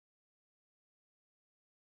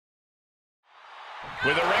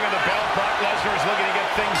With a ring of the bell, Brock Lesnar is looking to get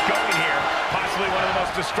things going here. Possibly one of the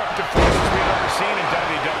most destructive forces we've ever seen in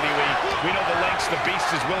WWE. We know the lengths the Beast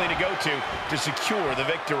is willing to go to secure the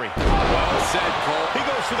victory. Well said, Cole. He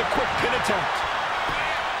goes for the quick pin attempt.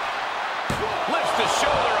 Lifts the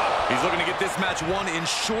shoulder up. He's looking to get this match won in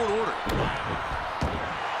short order.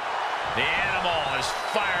 The animal is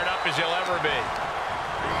fired up as he'll ever be.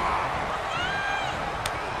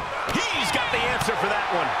 He's got the answer for that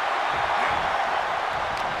one.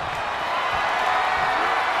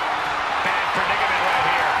 Bad predicament right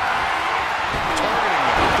here. Targeting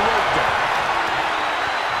the throat there.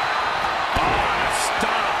 Oh,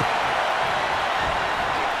 stop.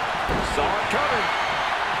 Saw it coming.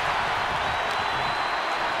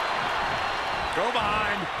 Go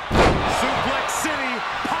behind. Suplex City,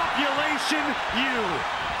 Population U.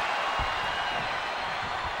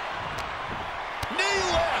 Knee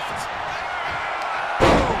left.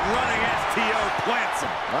 Oh, running STO plants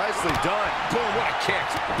him. Nicely done. Boom, what a kick.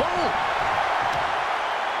 Boom.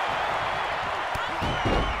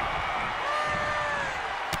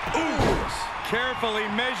 Ooh. Carefully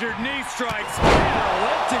measured knee strikes.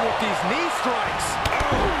 Relenting with these knee strikes.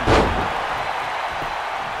 Oh.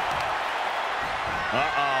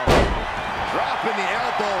 Uh-oh. Dropping the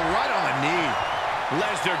elbow right on the knee.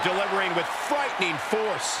 Lesnar delivering with frightening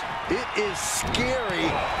force. It is scary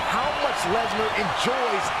how much Lesnar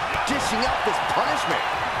enjoys dishing out this punishment.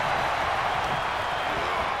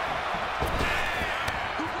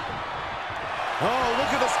 Oh,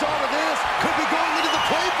 look at the start of this. Could be going into the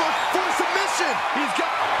playbook for a submission. He's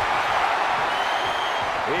got...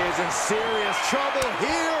 He is in serious trouble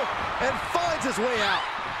here and finds his way out.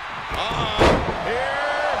 Here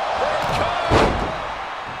they come.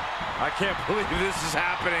 I can't believe this is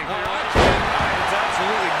happening. It's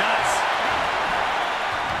absolutely nuts.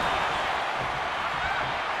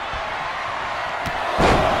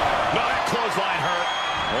 No, that clothesline hurt.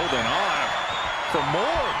 Holding on for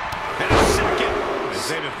more. And a second. They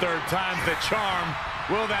say the third time's the charm.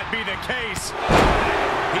 Will that be the case?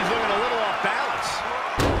 He's looking a little off balance.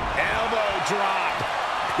 Elbow drop.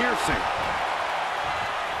 Piercing.